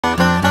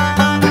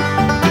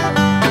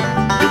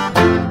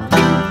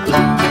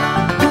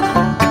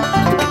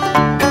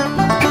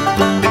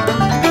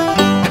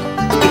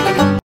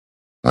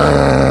Year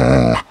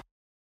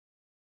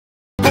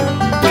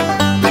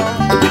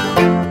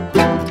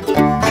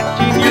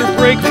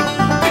break.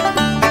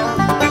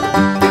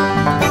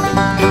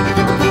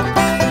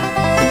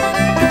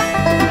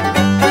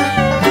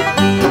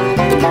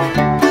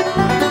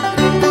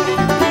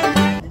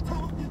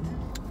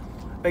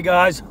 Hey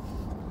guys,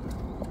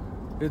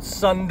 it's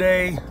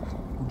Sunday,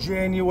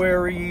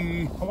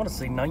 January, I want to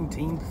say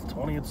 19th,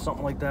 20th,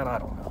 something like that, I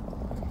don't know.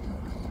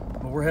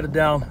 But we're headed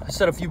down. I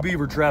set a few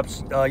beaver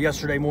traps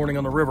yesterday morning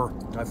on the river.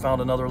 I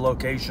found another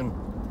location.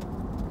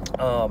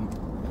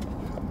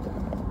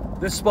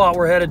 This spot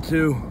we're headed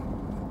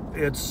to,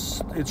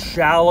 it's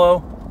shallow,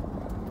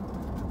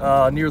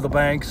 near the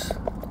banks,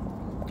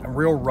 and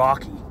real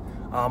rocky.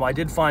 I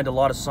did find a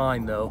lot of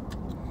sign though.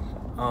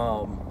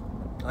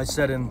 I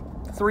set in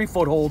 3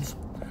 footholds,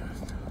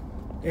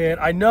 and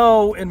I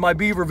know in my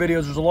beaver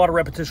videos there's a lot of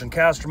repetition,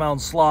 caster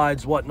mound,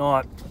 slides,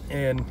 whatnot,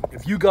 and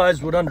if you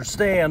guys would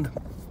understand,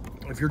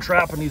 if you're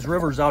trapping these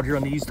rivers out here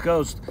on the East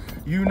Coast,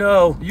 you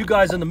know, you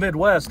guys in the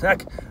Midwest,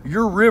 heck,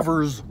 your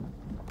rivers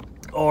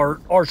are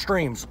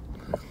streams.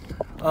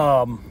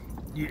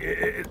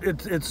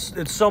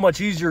 It's so much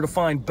easier to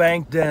find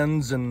bank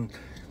dens and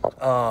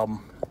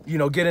you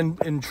know, get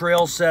in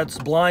trail sets,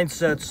 blind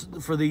sets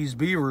for these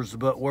beavers,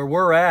 but where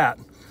we're at,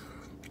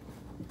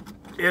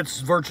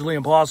 it's virtually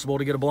impossible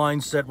to get a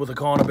blind set with a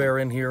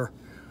conibear in here.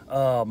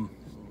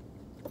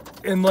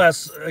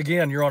 Unless,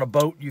 again, you're on a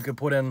boat, you can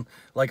put in,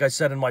 like I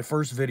said in my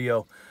first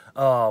video,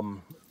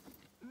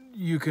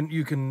 you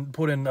can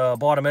put in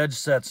bottom edge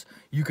sets.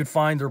 You could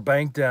find their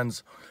bank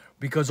dens,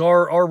 because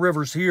our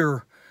rivers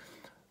here,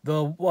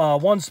 the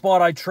one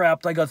spot I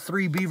trapped, I got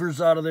 3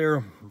 beavers out of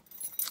there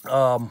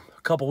a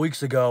couple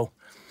weeks ago,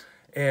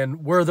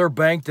 and where their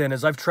bank den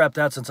is, I've trapped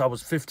that since I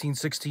was 15,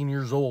 16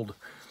 years old.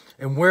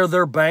 And where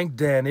their bank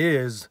den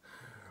is,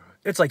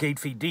 it's like 8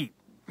 feet deep,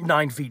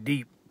 9 feet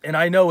deep. And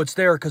I know it's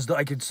there because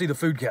I could see the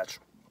food catch.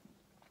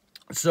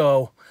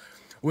 So,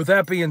 with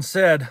that being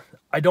said,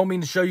 I don't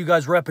mean to show you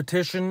guys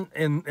repetition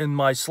in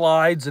my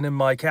slides and in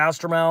my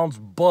caster mounds,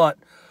 but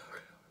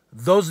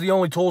those are the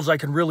only tools I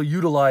can really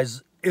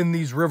utilize in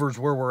these rivers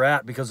where we're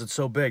at, because it's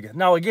so big.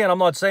 Now, again, I'm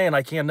not saying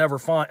I can't ever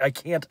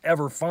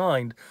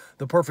find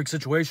the perfect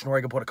situation where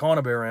I can put a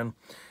conibear in.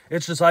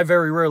 It's just I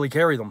very rarely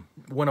carry them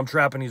when I'm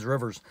trapping these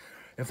rivers.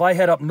 If I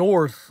head up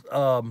north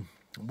to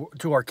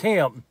our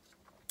camp,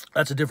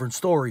 that's a different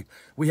story.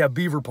 We have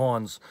beaver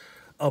ponds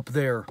up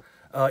there.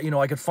 You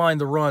know, I could find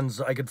the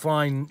runs. I could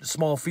find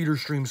small feeder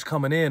streams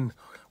coming in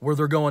where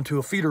they're going to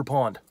a feeder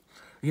pond.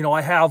 You know, I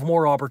have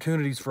more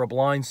opportunities for a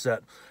blind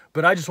set.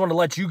 But I just want to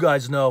let you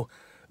guys know,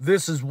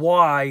 this is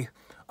why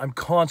I'm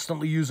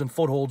constantly using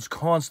footholds,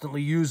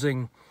 constantly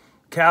using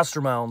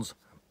caster mounds.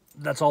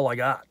 That's all I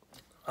got.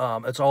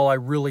 It's all I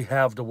really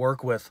have to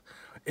work with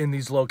in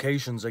these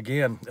locations.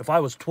 Again, if I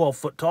was 12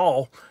 foot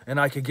tall and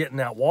I could get in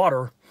that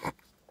water,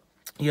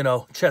 you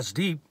know, chest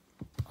deep,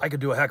 I could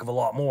do a heck of a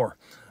lot more.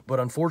 But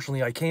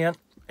unfortunately, I can't,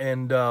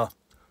 and I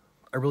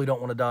really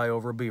don't want to die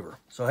over a beaver.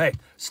 So, hey,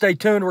 stay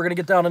tuned. We're going to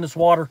get down in this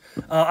water.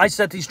 I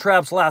set these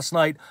traps last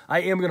night.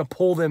 I am going to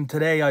pull them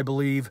today, I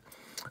believe.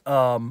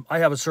 I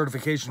have a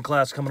certification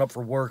class coming up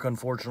for work,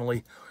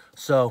 unfortunately.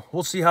 So,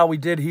 we'll see how we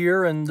did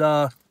here, and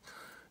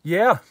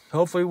yeah,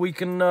 hopefully we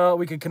can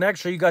connect,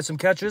 show you guys some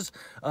catches,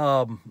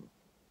 and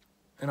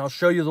I'll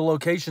show you the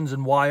locations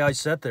and why I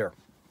set there.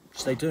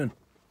 Stay tuned.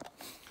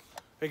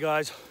 Hey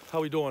guys,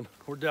 how we doing?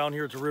 We're down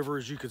here at the river,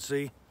 as you can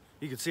see.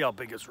 You can see how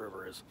big this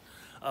river is.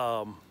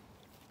 In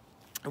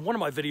one of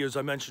my videos,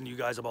 I mentioned to you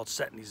guys about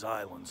setting these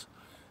islands.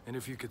 And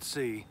if you could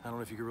see, I don't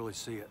know if you can really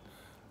see it,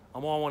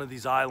 I'm on one of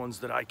these islands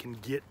that I can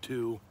get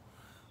to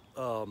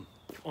on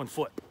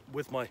foot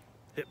with my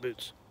hip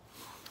boots.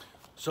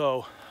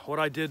 So what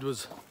I did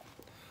was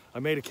I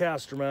made a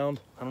caster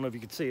mound. I don't know if you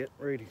can see it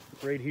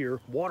right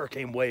here. Water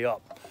came way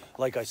up,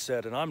 like I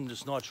said, and I'm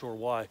just not sure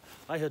why.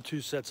 I had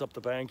 2 sets up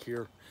the bank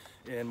here,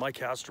 and my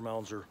caster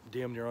mounds are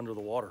damn near under the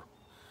water.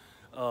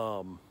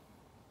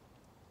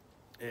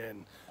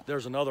 And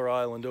there's another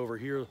island over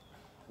here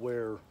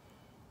where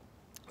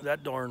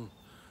that darn,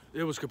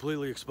 it was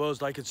completely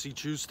exposed. I could see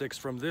chew sticks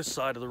from this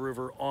side of the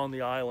river on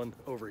the island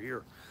over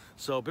here.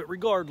 So, but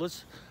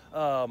regardless,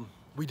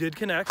 we did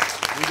connect.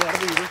 We got a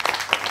beaver.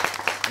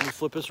 Let me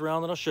flip this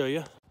around and I'll show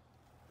you.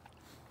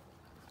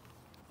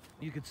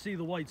 You can see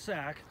the white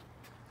sack.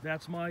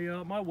 That's my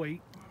my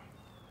weight.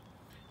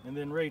 And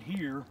then right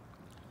here,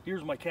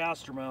 here's my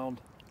caster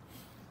mound.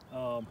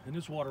 And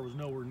this water was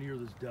nowhere near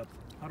this depth.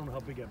 I don't know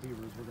how big that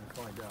beaver is. We're going to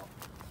find out.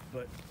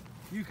 But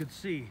you could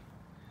see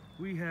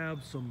we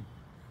have some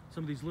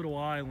of these little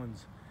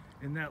islands.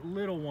 And that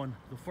little one,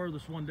 the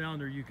furthest one down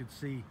there, you could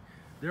see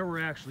there were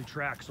actually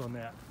tracks on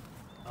that.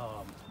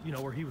 You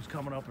know, where he was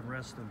coming up and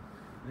resting.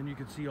 Then you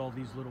could see all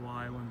these little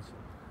islands.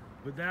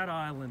 But that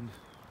island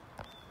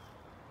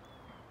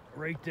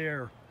right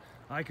there,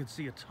 I could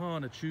see a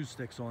ton of chew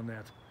sticks on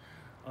that.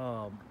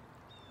 I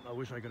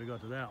wish I could have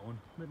got to that one,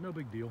 but no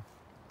big deal.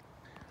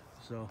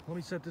 So let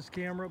me set this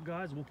camera up,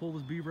 guys. We'll pull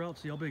this beaver out,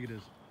 see how big it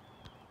is.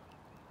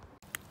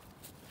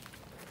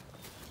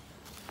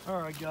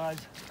 All right, guys,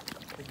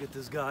 let's get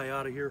this guy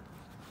out of here.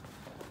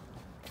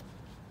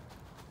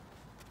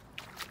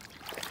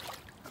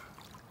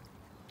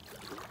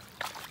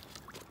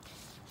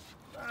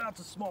 That's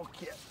a small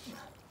kit.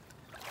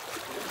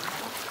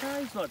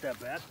 He's not that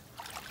bad.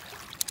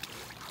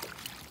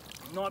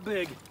 Not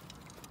big.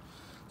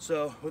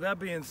 So with that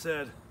being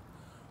said,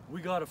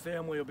 we got a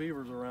family of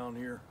beavers around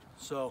here.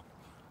 So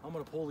I'm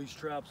gonna pull these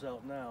traps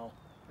out now.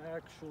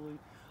 Actually,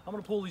 I'm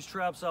gonna pull these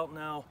traps out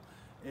now,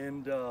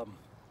 and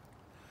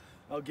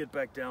I'll get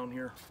back down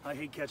here. I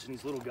hate catching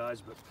these little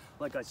guys, but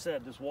like I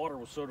said, this water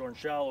was so darn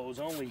shallow. It was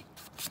only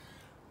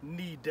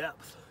knee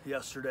depth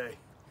yesterday,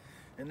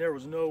 and there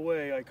was no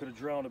way I could have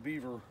drowned a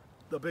beaver,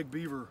 the big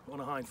beaver,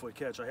 on a hind foot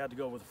catch. I had to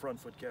go with a front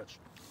foot catch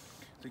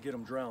to get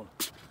him drowned.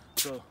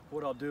 So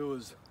what I'll do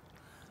is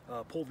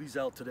pull these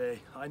out today.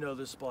 I know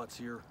this spot's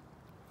here.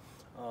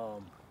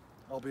 I'll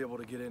be able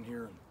to get in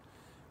here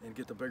and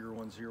get the bigger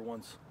ones here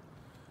once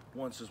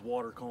this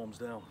water calms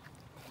down.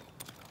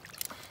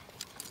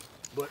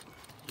 But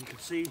you can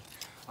see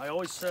I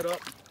always set up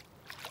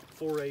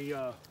for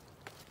a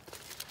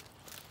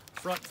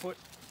front foot,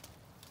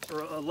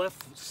 or a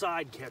left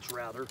side catch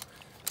rather,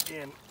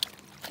 and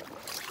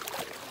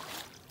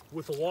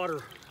with the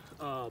water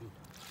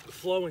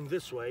flowing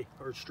this way,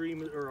 or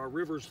stream, or our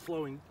rivers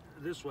flowing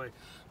this way,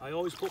 I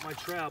always put my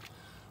trap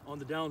on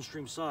the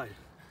downstream side.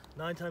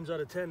 9 times out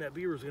of 10, that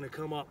beaver is going to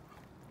come up.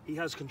 He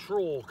has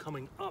control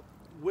coming up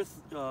with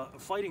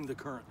fighting the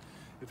current.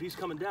 If he's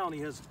coming down,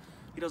 he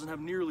doesn't have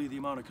nearly the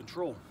amount of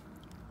control.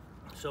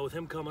 So with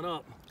him coming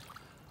up,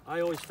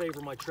 I always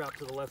favor my trap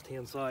to the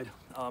left-hand side.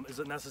 Is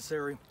it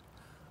necessary?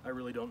 I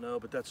really don't know,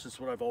 but that's just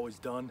what I've always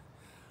done.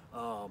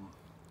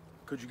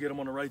 Could you get him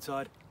on the right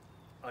side?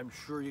 I'm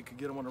sure you could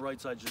get him on the right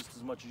side just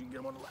as much as you can get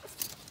him on the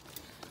left.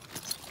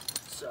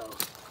 So,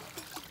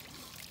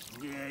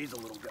 yeah, he's a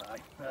little guy,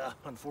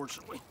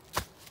 unfortunately.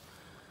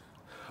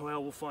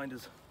 Well, we'll find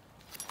his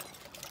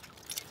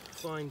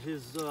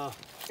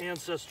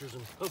ancestors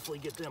and hopefully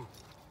get them.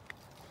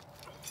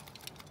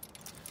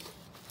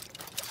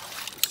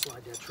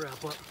 Slide that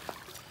trap up.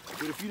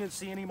 But if you didn't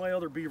see any of my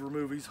other beaver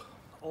movies,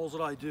 all that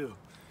I do,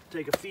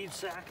 take a feed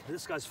sack.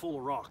 This guy's full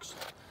of rocks.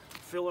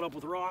 Fill it up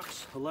with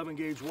rocks, 11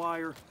 gauge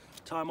wire,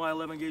 tie my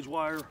 11 gauge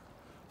wire,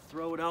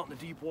 throw it out in the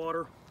deep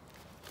water.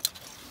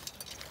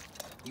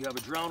 You have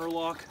a drowner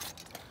lock.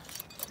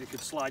 It could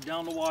slide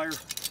down the wire,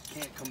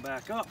 can't come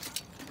back up.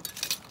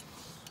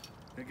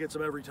 It gets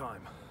them every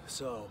time.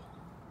 So,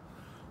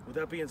 with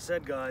that being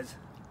said, guys,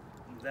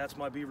 that's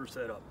my beaver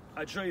setup.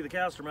 I'd show you the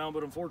caster mound,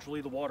 but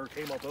unfortunately the water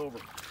came up over.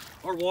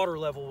 Our water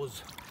level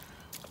was,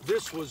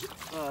 this was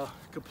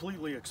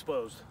completely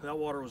exposed. That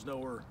water was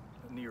nowhere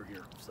near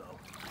here, so.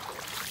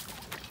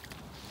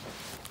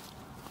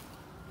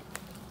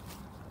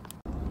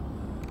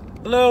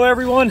 Hello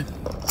everyone,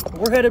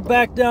 we're headed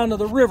back down to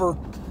the river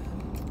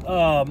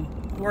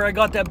where I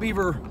got that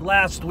beaver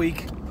last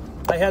week.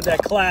 I had that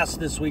class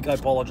this week. I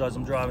apologize,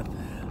 I'm driving.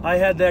 I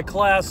had that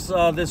class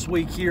this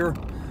week here,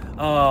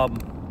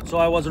 so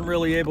I wasn't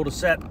really able to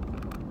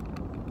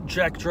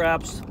check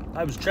traps.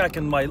 I was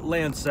checking my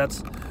land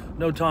sets,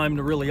 no time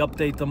to really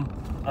update them.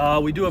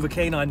 We do have a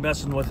canine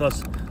messing with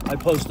us. I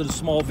posted a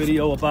small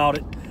video about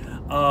it.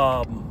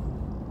 I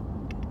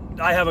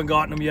haven't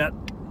gotten them yet.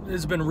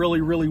 It's been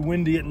really, really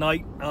windy at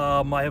night.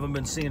 I haven't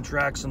been seeing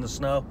tracks in the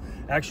snow.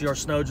 Actually, our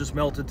snow just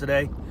melted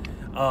today.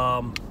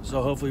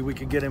 So hopefully we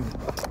can get him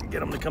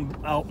to come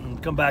out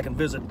and come back and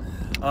visit.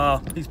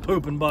 He's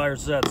pooping by our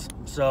sets.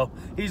 So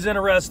he's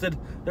interested.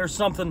 There's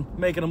something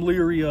making him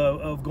leery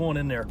of going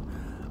in there.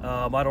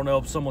 I don't know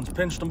if someone's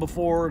pinched him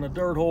before in a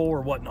dirt hole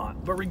or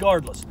whatnot. But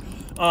regardless,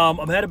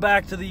 I'm headed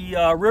back to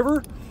the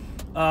river.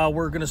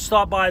 We're going to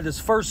stop by this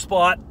first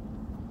spot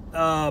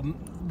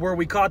where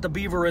we caught the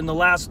beaver in the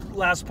last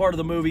part of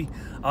the movie.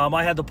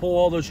 I had to pull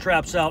all those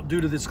traps out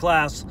due to this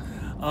class.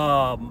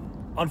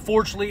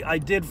 Unfortunately, I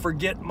did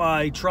forget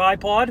my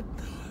tripod.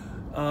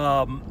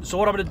 So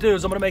what I'm going to do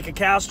is I'm going to make a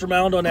caster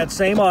mound on that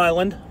same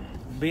island,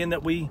 being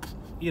that we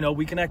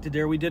connected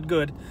there. We did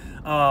good.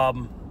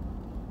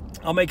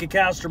 I'll make a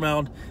caster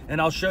mound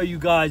and I'll show you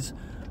guys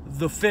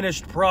the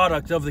finished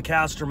product of the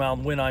caster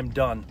mound when I'm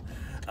done.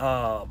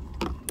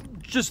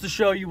 Just to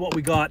show you what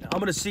we got. I'm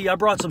gonna see, I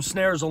brought some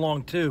snares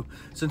along too,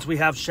 since we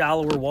have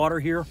shallower water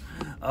here.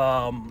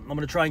 I'm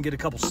gonna try and get a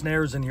couple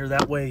snares in here.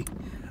 That way,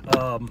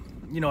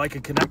 I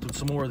can connect with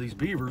some more of these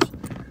beavers,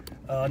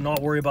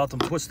 not worry about them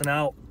twisting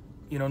out,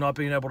 not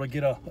being able to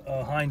get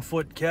a hind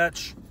foot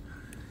catch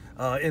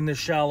in this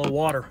shallow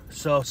water.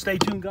 So stay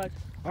tuned, guys.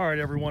 All right,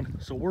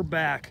 everyone, so we're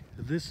back.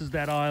 This is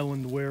that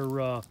island where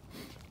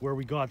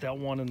we got that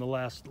one in the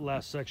last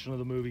section of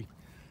the movie.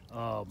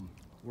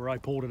 Where I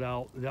pulled it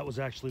out. That was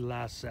actually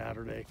last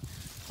Saturday.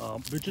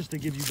 But just to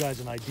give you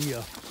guys an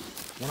idea,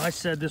 when I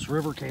said this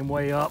river came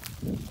way up,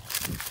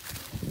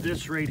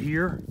 this right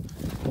here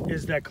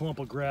is that clump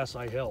of grass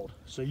I held.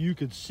 So you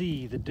could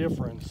see the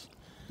difference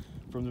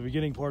from the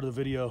beginning part of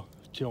the video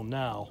till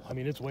now. I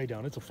mean, it's way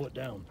down. It's a foot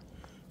down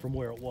from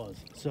where it was.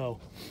 So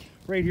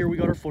right here we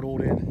got our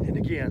foothold in, and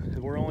again,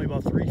 we're only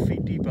about 3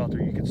 feet deep out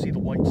there. You can see the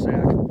white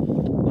sack.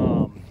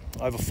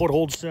 I have a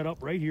foothold set up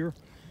right here,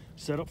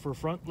 set up for a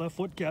front left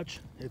foot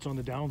catch. It's on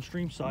the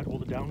downstream side, well,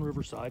 the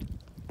downriver side.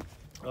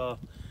 And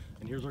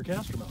here's our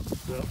caster mount.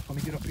 So let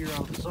me get up here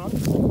out of the sun.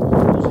 As you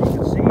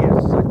can see,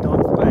 is I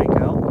dug the bank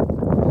out.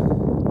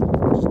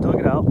 Just dug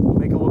it out,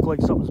 make it look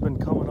like something's been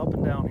coming up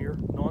and down here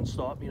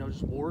non-stop. You know,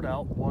 just wore it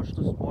out, wash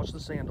the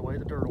sand away,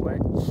 the dirt away.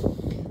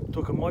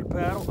 Took a mud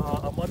paddle,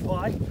 a mud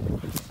pie,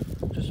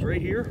 just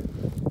right here.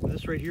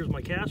 This right here is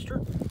my caster.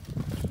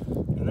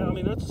 And that, I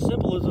mean, that's as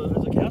simple as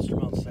a caster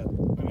mount set.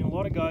 I mean, a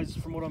lot of guys,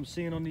 from what I'm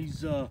seeing on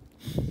these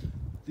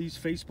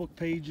Facebook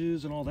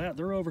pages and all that,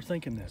 they're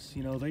overthinking this.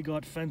 You know, they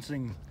got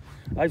fencing.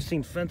 I've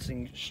seen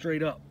fencing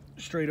straight up,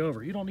 straight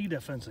over. You don't need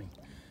that fencing.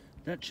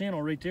 That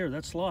channel right there,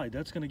 that slide,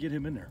 that's going to get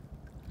him in there.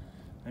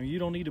 I mean, you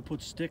don't need to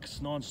put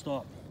sticks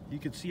non-stop. You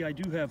can see I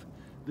do have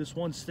this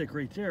one stick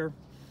right there,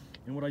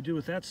 and what I do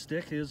with that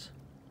stick is,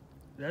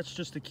 that's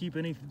just to keep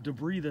any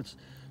debris that's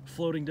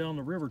floating down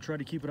the river, try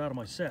to keep it out of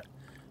my set.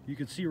 You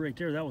can see right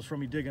there, that was from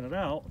me digging it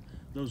out,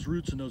 those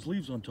roots and those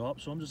leaves on top,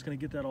 so I'm just going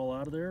to get that all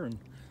out of there, and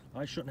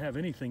I shouldn't have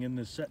anything in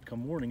this set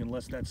come morning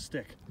unless that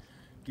stick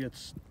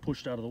gets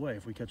pushed out of the way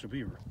if we catch a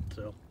beaver.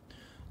 So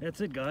that's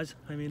it, guys.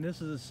 I mean,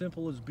 this is as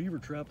simple as beaver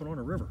trapping on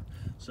a river.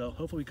 So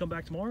hopefully we come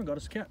back tomorrow and got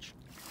us a catch.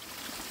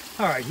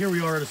 All right, here we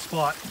are at a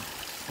spot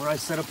where I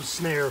set up a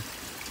snare,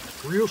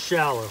 real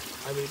shallow.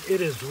 I mean,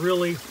 it is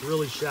really,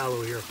 really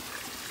shallow here.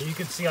 And you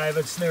can see I have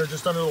a snare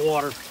just under the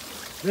water.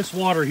 This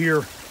water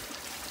here,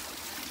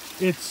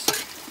 it's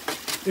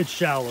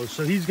shallow,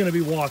 so he's gonna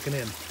be walking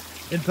in.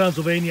 In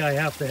Pennsylvania, I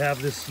have to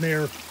have this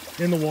snare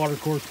in the water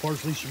course,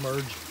 partially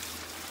submerged.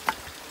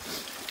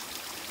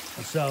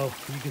 So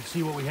you can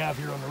see what we have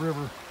here on the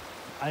river.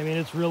 I mean,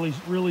 it's really,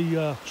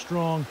 really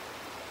strong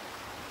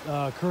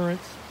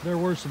currents. There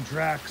were some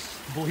tracks,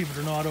 believe it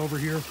or not, over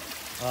here.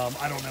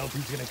 I don't know if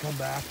he's gonna come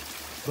back,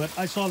 but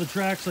I saw the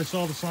tracks, I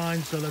saw the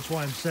signs, so that's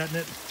why I'm setting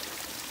it.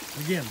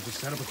 Again, just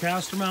set up a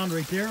caster mound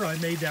right there. I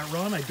made that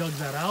run, I dug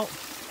that out.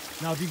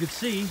 Now, if you could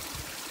see,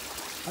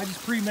 I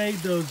just pre-made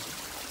those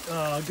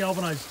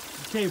galvanized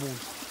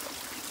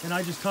cables, and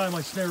I just tie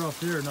my snare up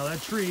there. Now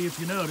that tree, if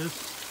you notice,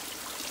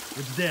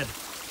 it's dead.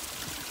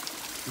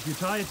 If you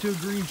tie it to a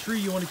green tree,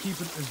 you want to keep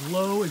it as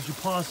low as you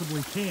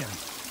possibly can,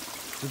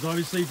 because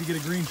obviously if you get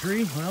a green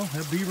tree, well,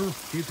 that beaver,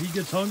 if he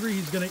gets hungry,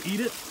 he's going to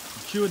eat it,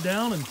 chew it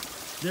down, and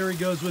there he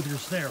goes with your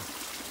snare.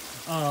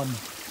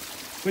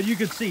 But you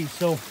can see,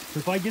 so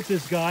if I get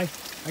this guy,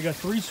 I got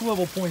 3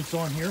 swivel points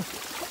on here.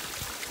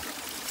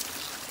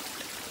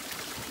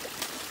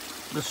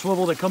 The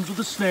swivel that comes with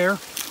the snare,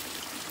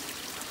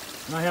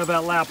 and I have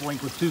that lap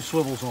link with 2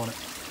 swivels on it,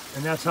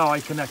 and that's how I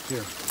connect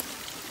here.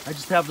 I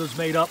just have those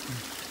made up.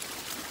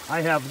 I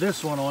have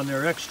this one on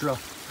there extra,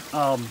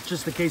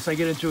 just in case I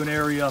get into an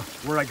area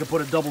where I could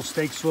put a double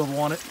stake swivel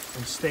on it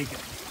and stake it.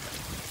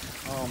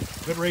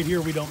 But right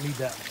here we don't need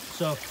that.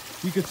 So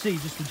you can see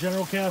just the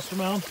general caster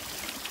mount.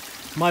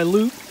 My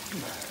loop,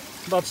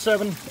 about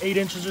 7-8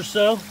 inches or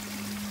so.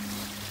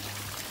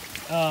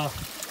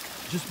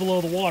 Just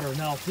below the water.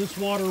 Now, if this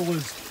water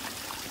was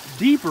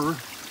deeper,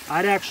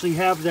 I'd actually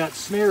have that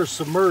snare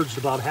submerged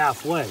about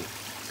halfway,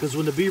 because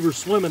when the beaver's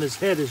swimming, his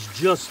head is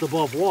just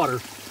above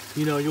water.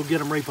 You know, you'll get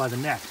him right by the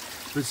neck.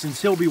 But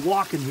since he'll be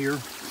walking here,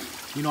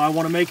 you know, I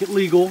want to make it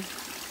legal,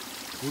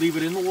 leave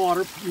it in the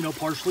water, you know,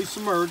 partially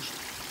submerged,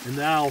 and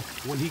now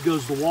when he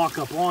goes to walk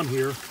up on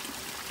here,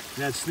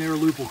 that snare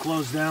loop will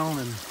close down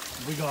and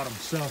we got him.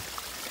 So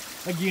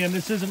again,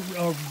 this isn't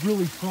a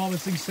really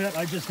promising set.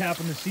 I just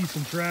happen to see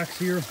some tracks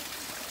here.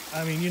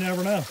 I mean, you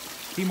never know.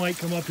 He might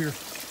come up here.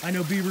 I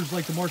know beavers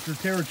like to mark their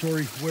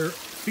territory where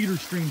feeder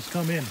streams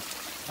come in.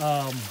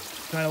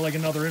 Kind of like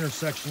another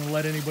intersection and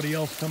let anybody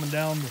else coming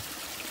down,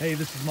 hey,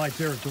 this is my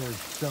territory.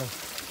 So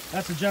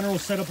that's a general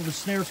setup of the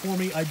snare for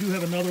me. I do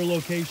have another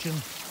location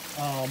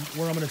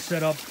where I'm going to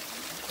set up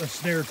a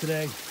snare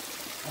today.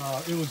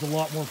 It was a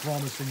lot more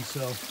promising,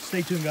 so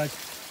stay tuned, guys.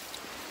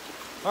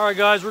 All right,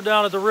 guys, we're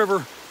down at the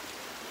river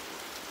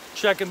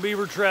checking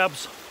beaver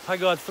traps. I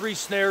got 3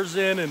 snares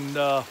in and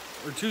or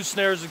 2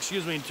 snares,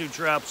 excuse me, and 2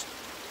 traps.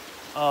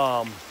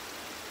 I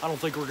don't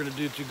think we're gonna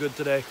do too good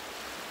today.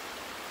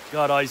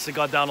 Got ice. It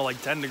got down to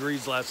like 10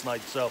 degrees last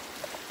night. So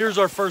here's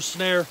our first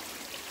snare.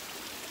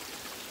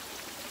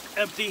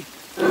 Empty.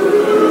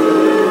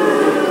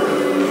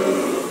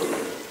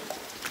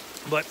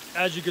 But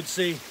as you can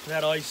see,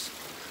 that ice.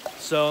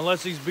 So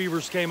unless these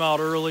beavers came out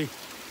early,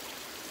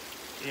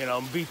 you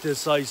know, beat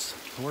this ice,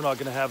 we're not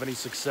gonna have any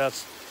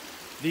success.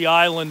 The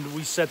island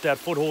we set that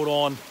foothold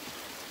on,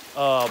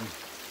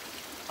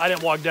 I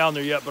didn't walk down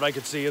there yet, but I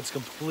could see it's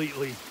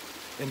completely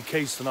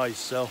encased in ice.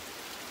 So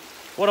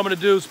what I'm gonna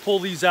do is pull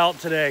these out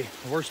today.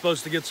 We're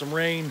supposed to get some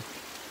rain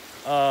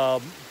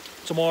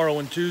tomorrow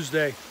and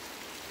Tuesday.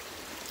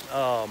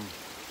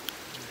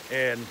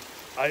 And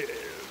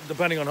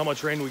depending on how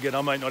much rain we get,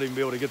 I might not even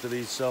be able to get to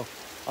these. So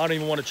I don't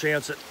even want to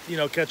chance it, you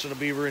know, catching a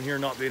beaver in here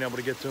and not being able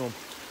to get to them.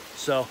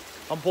 So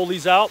I'm pull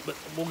these out, but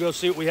we'll go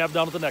see what we have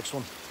down at the next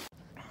one.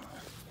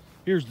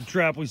 Here's the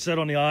trap we set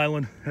on the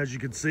island. As you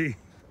can see,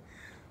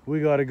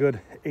 we got a good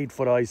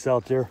 8-foot ice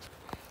out there.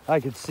 I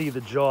could see the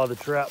jaw of the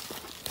trap.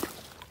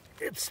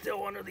 It's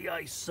still under the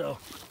ice, so.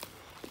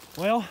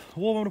 Well,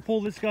 we're gonna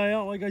pull this guy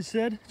out, like I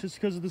said, just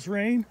because of this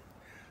rain.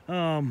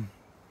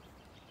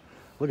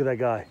 Look at that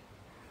guy.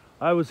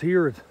 I was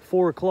here at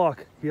 4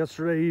 o'clock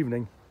yesterday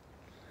evening,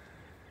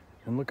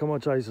 and look how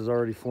much ice is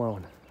already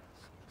flowing.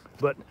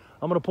 But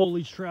I'm gonna pull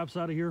these traps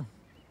out of here.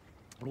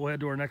 We'll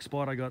head to our next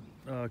spot. I got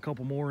a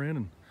couple more in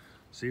and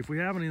see if we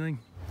have anything.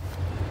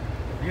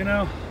 You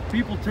know,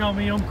 people tell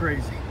me I'm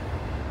crazy.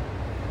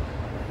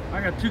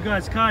 I got 2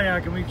 guys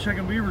kayaking me,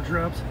 checking beaver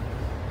traps,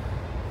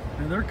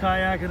 and they're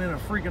kayaking in a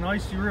freaking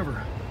icy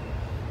river.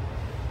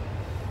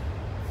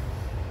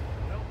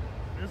 Well,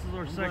 this is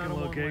our second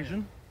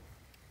location.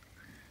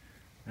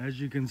 As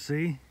you can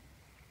see,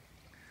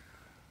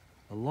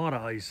 a lot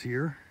of ice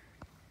here.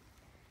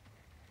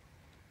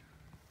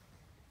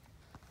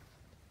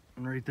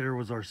 And right there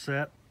was our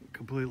set,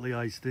 completely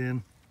iced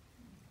in.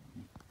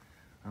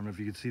 I don't know if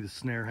you could see the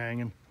snare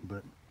hanging,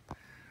 but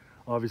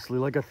obviously,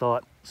 like I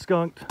thought,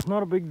 skunked,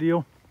 not a big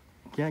deal.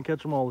 Can't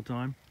catch them all the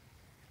time.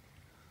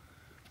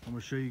 I'm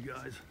gonna show you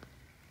guys.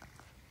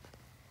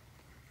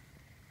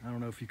 I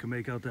don't know if you can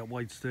make out that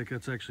white stick.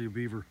 That's actually a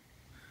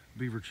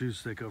beaver chew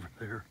stick over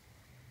there.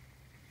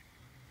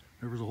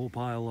 There was a whole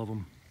pile of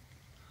them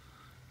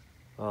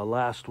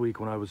last week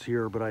when I was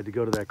here, but I had to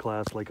go to that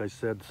class, like I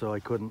said, so I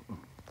couldn't,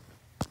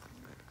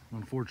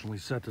 unfortunately,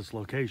 set this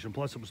location.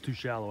 Plus, it was too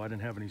shallow. I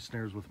didn't have any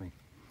snares with me.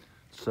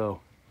 So,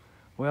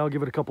 well,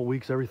 give it a couple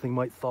weeks. Everything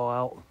might thaw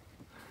out.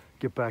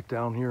 Get back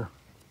down here.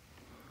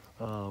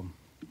 And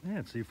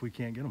see if we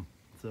can't get them.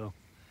 So,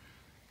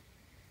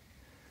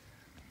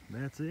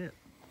 that's it.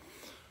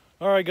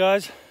 All right,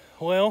 guys.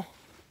 Well,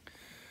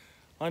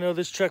 I know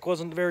this trek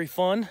wasn't very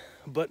fun,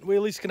 but we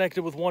at least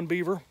connected with one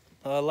beaver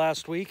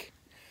last week.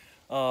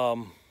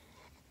 With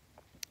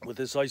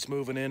this ice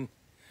moving in,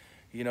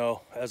 you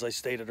know, as I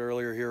stated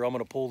earlier here, I'm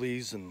going to pull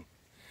these, and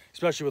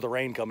especially with the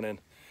rain coming in,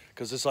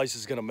 because this ice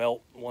is going to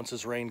melt once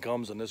this rain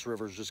comes, and this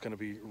river is just going to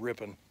be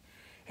ripping.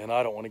 And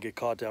I don't want to get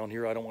caught down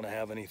here. I don't want to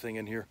have anything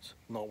in here. It's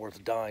not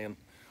worth dying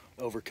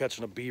over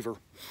catching a beaver.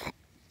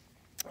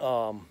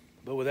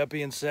 But with that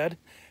being said,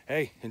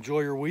 hey,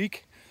 enjoy your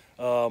week.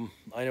 I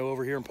know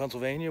over here in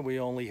Pennsylvania, we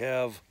only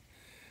have,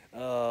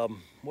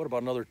 what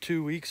about another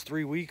 2 weeks,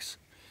 3 weeks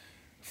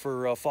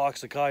for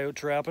fox and coyote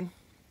trapping.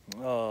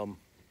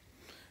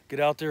 Get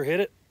out there, hit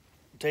it.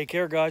 Take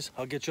care, guys.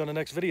 I'll get you on the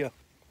next video.